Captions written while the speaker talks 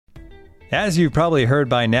As you've probably heard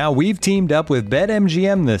by now, we've teamed up with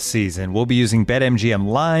BetMGM this season. We'll be using BetMGM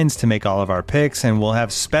lines to make all of our picks, and we'll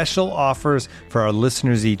have special offers for our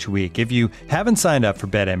listeners each week. If you haven't signed up for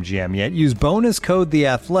BetMGM yet, use bonus code The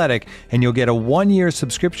Athletic, and you'll get a 1-year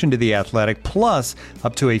subscription to The Athletic, plus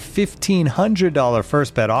up to a $1,500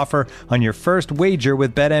 first bet offer on your first wager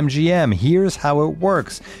with BetMGM. Here's how it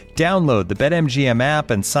works. Download the BetMGM app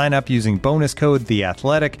and sign up using bonus code The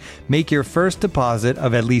Athletic. Make your first deposit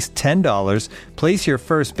of at least $10. Place your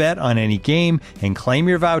first bet on any game and claim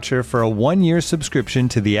your voucher for a 1-year subscription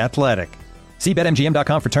to The Athletic. See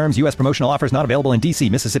BetMGM.com for terms. U.S. promotional offers not available in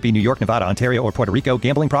D.C., Mississippi, New York, Nevada, Ontario, or Puerto Rico.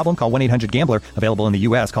 Gambling problem? Call 1-800-GAMBLER. Available in the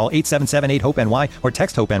U.S. Call 877-8-HOPE-NY or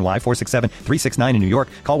text HOPE-NY 467-369 in New York.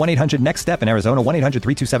 Call 1-800-NEXT-STEP in Arizona.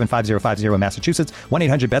 1-800-327-5050 in Massachusetts.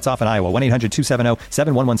 1-800-BETS-OFF in Iowa.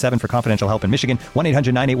 1-800-270-7117 for confidential help in Michigan.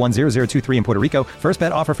 1-800-981-0023 in Puerto Rico. First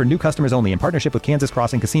bet offer for new customers only in partnership with Kansas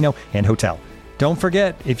Crossing Casino and Hotel. Don't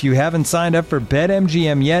forget, if you haven't signed up for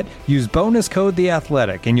BetMGM yet, use bonus code The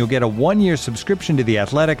Athletic, and you'll get a 1-year subscription to The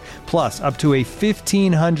Athletic, plus up to a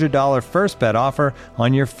 $1,500 first bet offer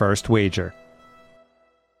on your first wager.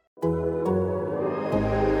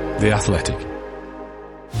 The Athletic.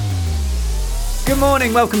 Good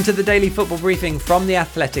morning, welcome to the Daily Football Briefing from The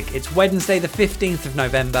Athletic. It's Wednesday the 15th of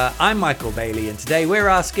November. I'm Michael Bailey, and today we're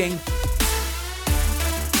asking,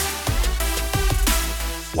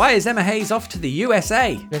 why is Emma Hayes off to the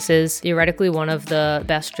USA? This is theoretically one of the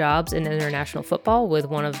best jobs in international football with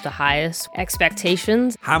one of the highest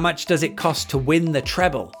expectations. How much does it cost to win the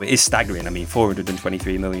treble? It is staggering.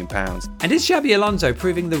 £423 million. And is Xabi Alonso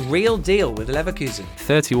proving the real deal with Leverkusen?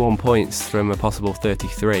 31 points from a possible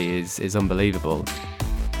 33 is unbelievable.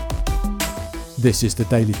 This is the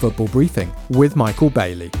Daily Football Briefing with Michael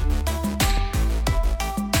Bailey.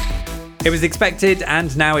 It was expected,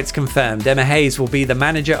 and now it's confirmed. Emma Hayes will be the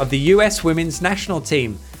manager of the US women's national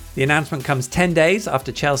team. The announcement comes 10 days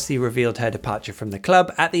after Chelsea revealed her departure from the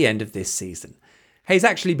club at the end of this season. Hayes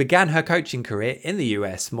actually began her coaching career in the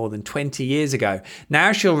US more than 20 years ago.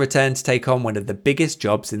 Now she'll return to take on one of the biggest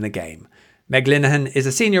jobs in the game. Meg Linehan is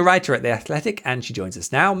a senior writer at The Athletic, and she joins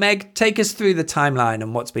us now. Meg, take us through the timeline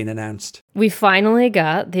and what's been announced. We finally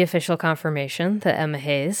got the official confirmation that Emma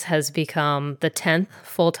Hayes has become the 10th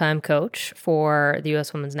full-time coach for the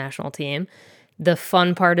U.S. women's national team. The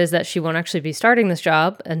fun part is that she won't actually be starting this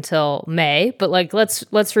job until May, but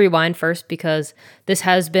let's rewind first, because this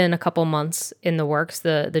has been a couple months in the works.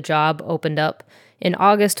 The job opened up in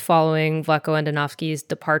August following Vlatko Andonovski's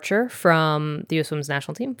departure from the U.S. women's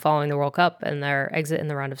national team following the World Cup and their exit in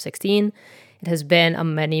the round of 16. It has been a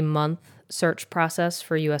many-month search process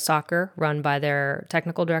for U.S. Soccer run by their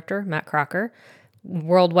technical director, Matt Crocker.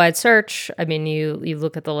 Worldwide search, I mean, you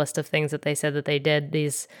look at the list of things that they said that they did,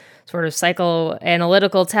 these sort of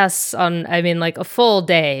psychoanalytical tests on, like a full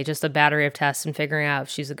day, just a battery of tests and figuring out if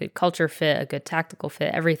she's a good culture fit, a good tactical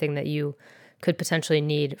fit, everything that you could potentially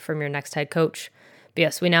need from your next head coach. But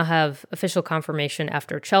yes, we now have official confirmation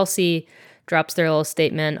after Chelsea drops their little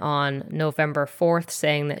statement on November 4th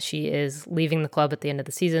saying that she is leaving the club at the end of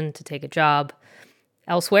the season to take a job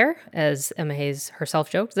elsewhere, as Emma Hayes herself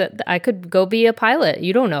joked, that I could go be a pilot.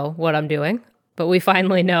 You don't know what I'm doing. But we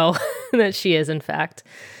finally know that she is, in fact,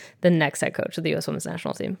 the next head coach of the U.S. women's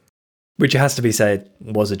national team. Which, it has to be said,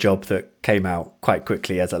 was a job that came out quite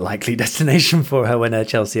quickly as a likely destination for her when her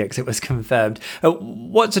Chelsea exit was confirmed.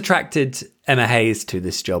 What's attracted Emma Hayes to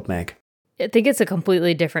this job, Meg? I think it's a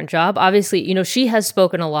completely different job. Obviously, she has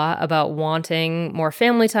spoken a lot about wanting more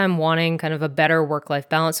family time, wanting kind of a better work-life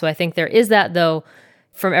balance. So I think there is that, though.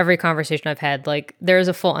 From every conversation I've had, there is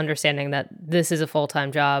a full understanding that this is a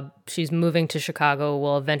full-time job. She's moving to Chicago,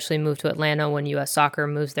 will eventually move to Atlanta when U.S. Soccer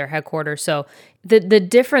moves their headquarters. So the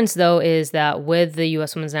difference, though, is that with the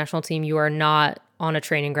U.S. women's national team, you are not on a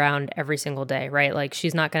training ground every single day, right?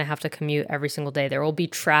 She's not going to have to commute every single day. There will be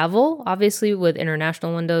travel, obviously, with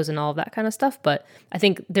international windows and all of that kind of stuff. But I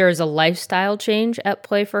think there is a lifestyle change at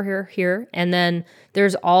play for her here. And then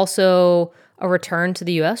there's also a return to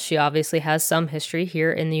the U.S. She obviously has some history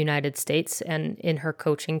here in the United States and in her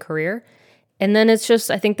coaching career. And then it's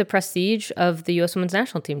just, I think, the prestige of the U.S. women's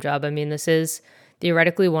national team job. This is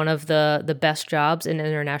theoretically one of the best jobs in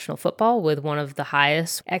international football with one of the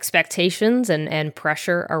highest expectations and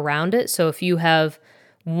pressure around it. So if you have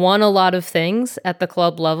won a lot of things at the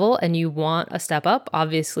club level and you want a step up,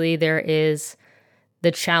 obviously there is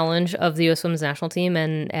the challenge of the U.S. women's national team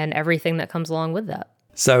and everything that comes along with that.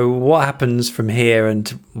 So what happens from here, and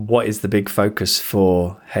what is the big focus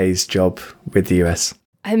for Hayes' job with the US?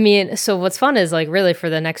 I mean, so what's fun is like really for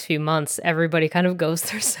the next few months, everybody kind of goes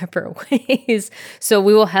their separate ways. So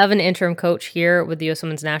we will have an interim coach here with the U.S.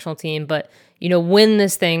 Women's National Team. But, when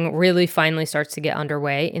this thing really finally starts to get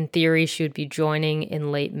underway, in theory, she would be joining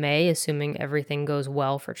in late May, assuming everything goes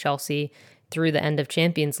well for Chelsea through the end of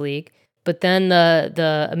Champions League. But then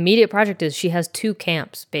the immediate project is she has 2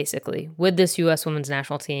 camps, basically, with this U.S. Women's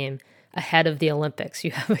National Team ahead of the Olympics.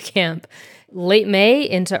 You have a camp late May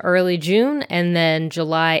into early June, and then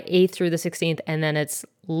July 8th through the 16th, and then it's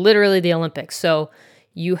literally the Olympics. So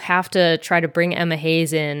you have to try to bring Emma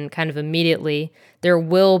Hayes in kind of immediately. There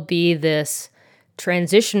will be this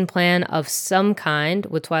transition plan of some kind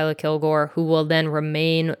with Twyla Kilgore, who will then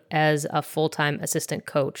remain as a full-time assistant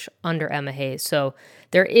coach under Emma Hayes. So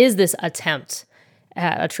there is this attempt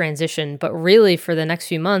at a transition, but really for the next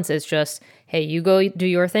few months, it's just, hey, you go do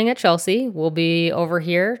your thing at Chelsea. We'll be over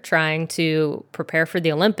here trying to prepare for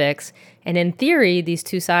the Olympics. And in theory, these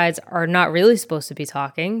two sides are not really supposed to be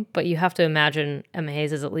talking, but you have to imagine Emma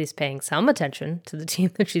Hayes is at least paying some attention to the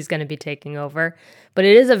team that she's going to be taking over. But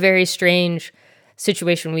it is a very strange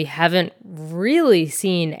situation. We haven't really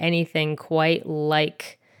seen anything quite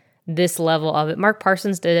like this level of it. Mark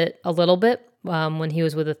Parsons did it a little bit when he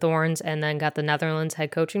was with the Thorns and then got the Netherlands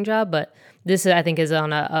head coaching job. But this, I think, is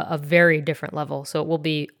on a very different level. So it will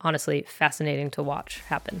be, honestly, fascinating to watch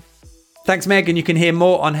happen. Thanks, Meg. And you can hear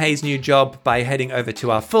more on Hayes' new job by heading over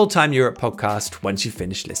to our Full-Time Europe podcast once you've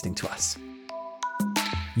finished listening to us.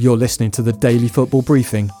 You're listening to the Daily Football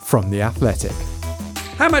Briefing from The Athletic.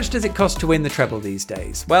 How much does it cost to win the treble these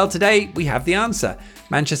days? Well, today we have the answer.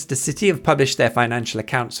 Manchester City have published their financial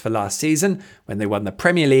accounts for last season when they won the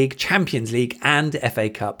Premier League, Champions League and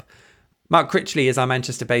FA Cup. Mark Critchley is our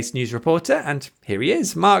Manchester-based news reporter, and here he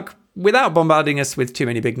is. Mark, without bombarding us with too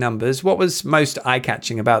many big numbers, what was most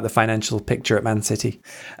eye-catching about the financial picture at Man City?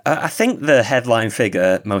 I think the headline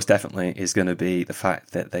figure most definitely is going to be the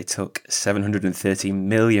fact that they took £730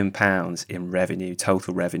 million in revenue,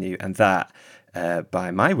 total revenue, and that,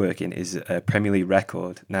 by my working, is a Premier League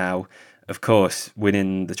record. Now, of course,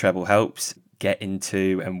 winning the treble helps. Getting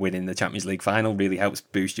to and winning the Champions League final really helps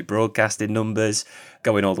boost your broadcasting numbers.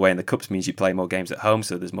 Going all the way in the Cups means you play more games at home,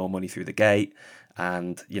 so there's more money through the gate.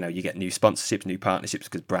 And, you get new sponsorships, new partnerships,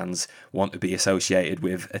 because brands want to be associated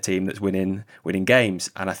with a team that's winning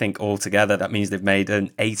games. And I think altogether that means they've made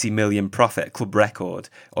an 80 million profit, club record,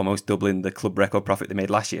 almost doubling the club record profit they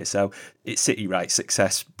made last year. So it's City, right?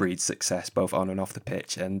 Success breeds success, both on and off the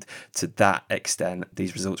pitch. And to that extent,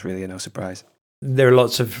 these results really are no surprise. There are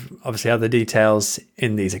lots of, obviously, other details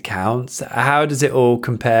in these accounts. How does it all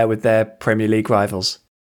compare with their Premier League rivals?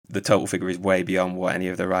 The total figure is way beyond what any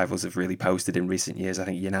of the rivals have really posted in recent years. I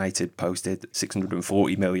think United posted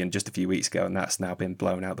 640 million just a few weeks ago, and that's now been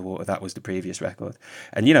blown out the water. That was the previous record.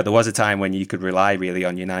 And, there was a time when you could rely really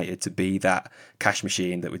on United to be that cash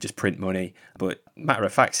machine that would just print money. But matter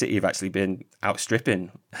of fact, City have actually been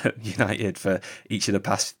outstripping United for each of the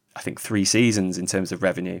past, I think, 3 seasons in terms of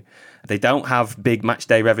revenue. They don't have big match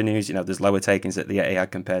day revenues. There's lower takings at the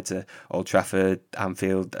Etihad compared to Old Trafford,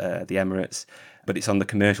 Anfield, the Emirates. But it's on the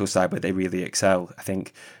commercial side where they really excel. I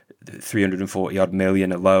think 340 odd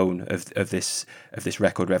million alone of this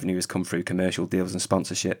record revenue has come through commercial deals and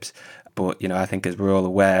sponsorships. But I think as we're all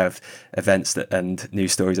aware of events and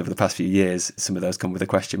news stories over the past few years, some of those come with a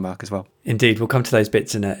question mark as well. Indeed, we'll come to those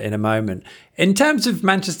bits in a moment. In terms of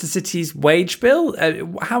Manchester City's wage bill,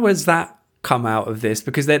 how has that come out of this?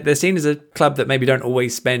 Because they're seen as a club that maybe don't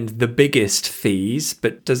always spend the biggest fees,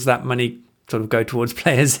 but does that money sort of go towards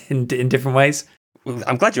players in different ways? Well,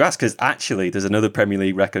 I'm glad you asked, because actually there's another Premier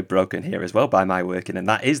League record broken here as well by my working, and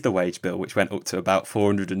that is the wage bill, which went up to about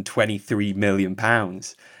 £423 million.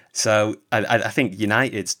 So I think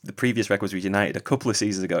the previous record was United a couple of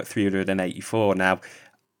seasons ago at 384. Now,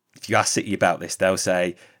 if you ask City about this, they'll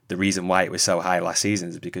say the reason why it was so high last season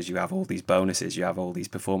is because you have all these bonuses, you have all these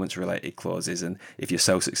performance-related clauses, and if you're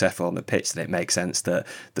so successful on the pitch, then it makes sense that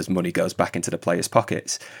there's money goes back into the players'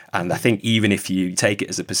 pockets. And I think even if you take it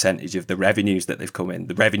as a percentage of the revenues that they've come in,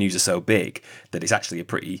 the revenues are so big that it's actually a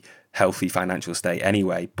pretty healthy financial state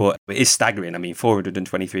anyway. But it is staggering. I mean,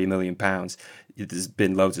 £423 million. There's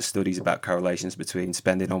been loads of studies about correlations between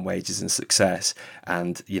spending on wages and success.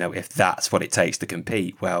 And, if that's what it takes to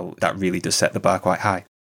compete, well, that really does set the bar quite high.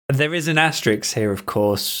 There is an asterisk here, of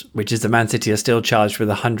course, which is that Man City are still charged with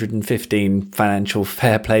 115 financial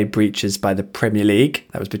fair play breaches by the Premier League.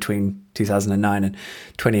 That was between 2009 and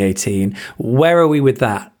 2018. Where are we with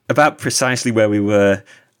that? About precisely where we were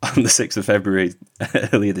on the 6th of February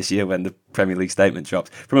earlier this year when the Premier League statement dropped.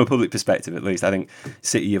 From a public perspective, at least, I think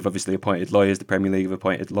City have obviously appointed lawyers, the Premier League have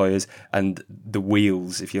appointed lawyers, and the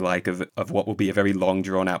wheels, if you like, of what will be a very long,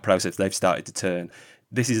 drawn-out process, they've started to turn.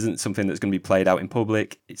 This isn't something that's going to be played out in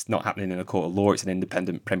public. It's not happening in a court of law. It's an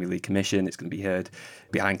independent Premier League commission. It's going to be heard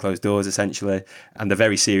behind closed doors, essentially. And the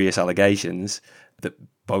very serious allegations that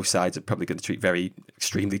both sides are probably going to treat very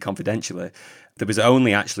extremely confidentially. There was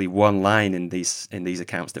only actually one line in these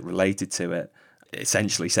accounts that related to it. It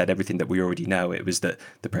essentially said everything that we already know. It was that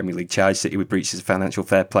the Premier League charged City with breaches of financial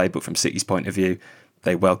fair play, but from City's point of view,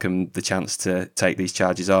 they welcome the chance to take these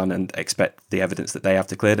charges on and expect the evidence that they have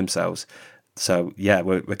to clear themselves. So yeah,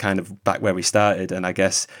 we're kind of back where we started, and I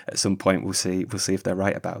guess at some point we'll see if they're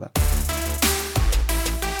right about that.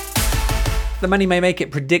 The money may make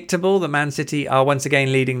it predictable that Man City are once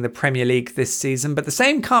again leading the Premier League this season, but the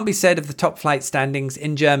same can't be said of the top flight standings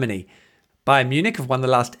in Germany. Bayern Munich have won the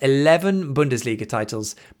last 11 Bundesliga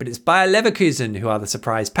titles, but it's Bayer Leverkusen who are the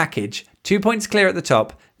surprise package, 2 points clear at the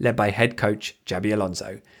top, led by head coach Xabi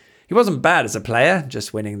Alonso. He wasn't bad as a player,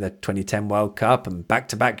 just winning the 2010 World Cup and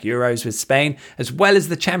back-to-back Euros with Spain, as well as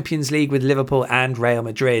the Champions League with Liverpool and Real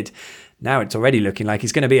Madrid. Now it's already looking like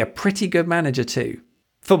he's going to be a pretty good manager too.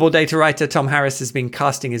 Football data writer Tom Harris has been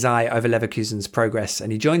casting his eye over Leverkusen's progress,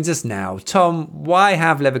 and he joins us now. Tom, why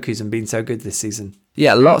have Leverkusen been so good this season?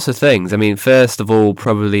 Yeah, lots of things. I mean, first of all,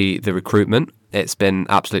 probably the recruitment. It's been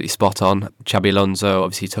absolutely spot on. Xabi Alonso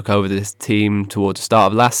obviously took over this team towards the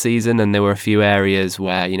start of last season, and there were a few areas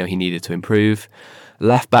where, he needed to improve.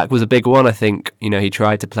 Left back was a big one. I think, he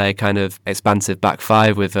tried to play a kind of expansive back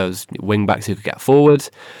five with those wing backs who could get forward.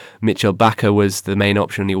 Mitchell Bakker was the main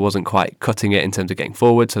option. He wasn't quite cutting it in terms of getting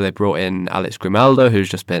forward, so they brought in Alex Grimaldo, who's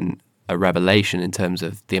just been a revelation in terms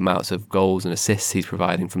of the amounts of goals and assists he's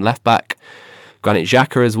providing from left back. Granit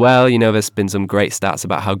Xhaka as well, there's been some great stats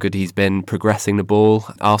about how good he's been progressing the ball.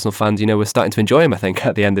 Arsenal fans, we're starting to enjoy him, I think,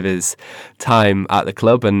 at the end of his time at the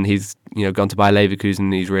club, and he's, gone to Bayer Leverkusen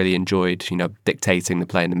and he's really enjoyed, dictating the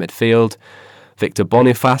play in the midfield. Victor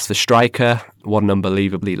Boniface, the striker, what an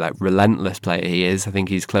unbelievably relentless player he is. I think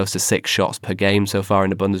he's close to 6 shots per game so far in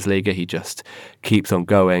the Bundesliga. He just keeps on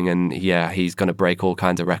going, and yeah, he's going to break all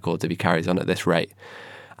kinds of records if he carries on at this rate.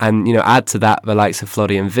 And, add to that the likes of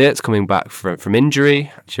Florian Wirtz coming back from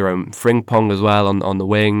injury, Jerome Frimpong as well on the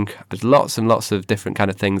wing. There's lots and lots of different kind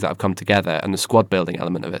of things that have come together, and the squad building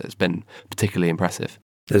element of it has been particularly impressive.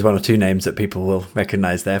 There's one or two names that people will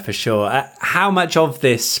recognise there for sure. How much of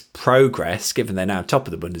this progress, given they're now top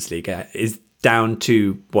of the Bundesliga, is down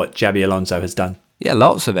to what Xabi Alonso has done? Yeah,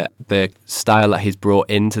 lots of it. The style that he's brought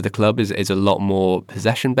into the club is a lot more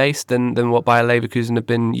possession-based than what Bayer Leverkusen have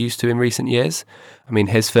been used to in recent years. I mean,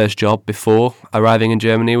 his first job before arriving in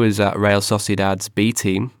Germany was at Real Sociedad's B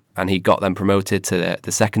team, and he got them promoted to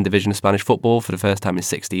the second division of Spanish football for the first time in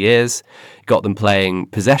 60 years. He got them playing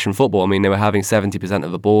possession football. I mean, they were having 70%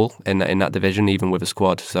 of the ball in that division, even with a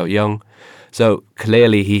squad so young. So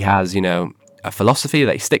clearly he has, a philosophy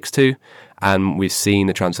that he sticks to, and we've seen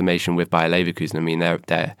the transformation with Bayer Leverkusen. I mean,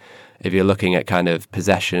 they're if you're looking at kind of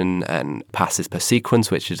possession and passes per sequence,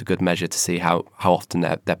 which is a good measure to see how often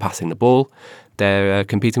they're passing the ball, they're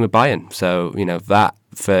competing with Bayern. So, that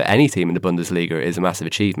for any team in the Bundesliga is a massive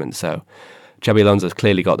achievement. So Xabi Alonso's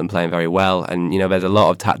clearly got them playing very well. And, there's a lot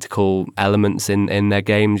of tactical elements in their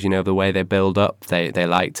games, the way they build up. They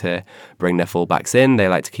like to bring their fullbacks in. They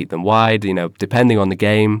like to keep them wide, depending on the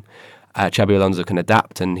game. Xabi Alonso can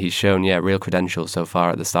adapt, and he's shown, real credentials so far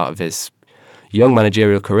at the start of his young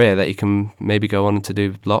managerial career that he can maybe go on to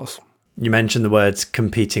do lots. You mentioned the words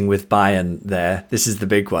competing with Bayern there. This is the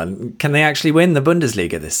big one. Can they actually win the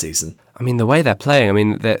Bundesliga this season? I mean, the way they're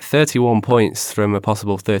playing, they're 31 points from a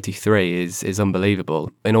possible 33 is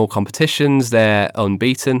unbelievable. In all competitions, they're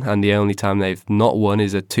unbeaten, and the only time they've not won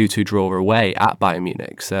is a 2-2 draw away at Bayern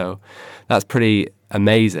Munich. So that's pretty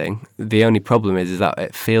amazing. The only problem is that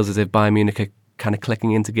it feels as if Bayern Munich are kind of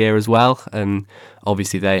clicking into gear as well, and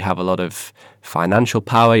obviously they have a lot of financial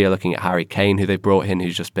power. You're looking at Harry Kane, who they brought in,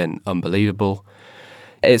 who's just been unbelievable.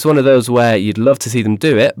 It's one of those where you'd love to see them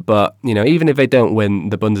do it, but even if they don't win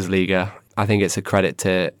the Bundesliga, I think it's a credit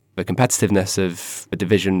to the competitiveness of the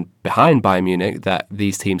division behind Bayern Munich that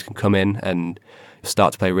these teams can come in and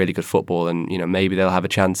start to play really good football, and maybe they'll have a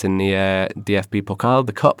chance in the DFB Pokal,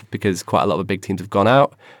 the cup, because quite a lot of the big teams have gone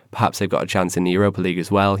out. Perhaps they've got a chance in the Europa League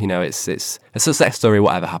as well. It's a success story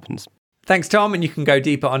whatever happens. Thanks, Tom, and you can go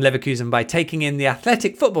deeper on Leverkusen by taking in the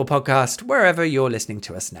Athletic Football Podcast wherever you're listening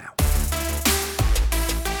to us now.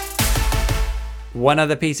 One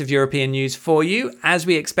other piece of European news for you. As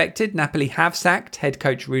we expected, Napoli have sacked head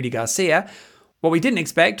coach Rudi Garcia. What we didn't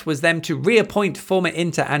expect was them to reappoint former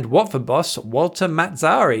Inter and Watford boss Walter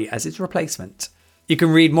Mazzarri as its replacement. You can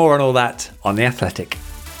read more on all that on The Athletic.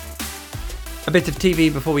 A bit of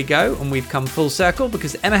TV before we go, and we've come full circle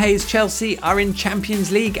because Emma Hayes' Chelsea are in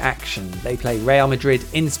Champions League action. They play Real Madrid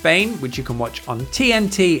in Spain, which you can watch on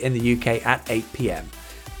TNT in the UK at 8 p.m.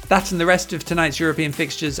 That and the rest of tonight's European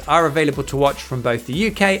fixtures are available to watch from both the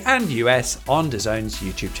UK and US on DAZN's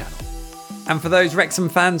YouTube channel. And for those Wrexham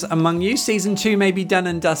fans among you, Season 2 may be done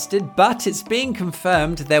and dusted, but it's being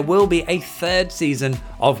confirmed there will be a third season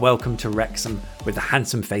of Welcome to Wrexham with the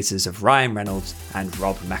handsome faces of Ryan Reynolds and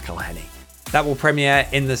Rob McElhenney. That will premiere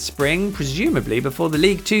in the spring, presumably before the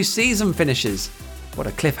League 2 season finishes. What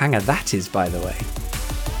a cliffhanger that is, by the way.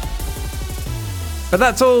 But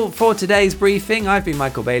that's all for today's briefing. I've been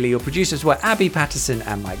Michael Bailey. Your producers were Abby Patterson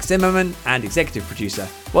and Mike Zimmerman, and executive producer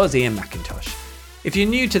was Ian McIntosh. If you're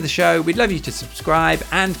new to the show, we'd love you to subscribe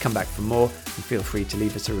and come back for more, and feel free to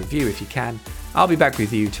leave us a review if you can. I'll be back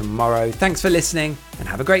with you tomorrow. Thanks for listening, and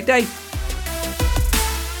have a great day.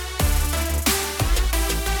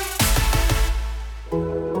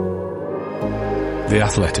 The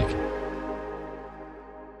Athletic.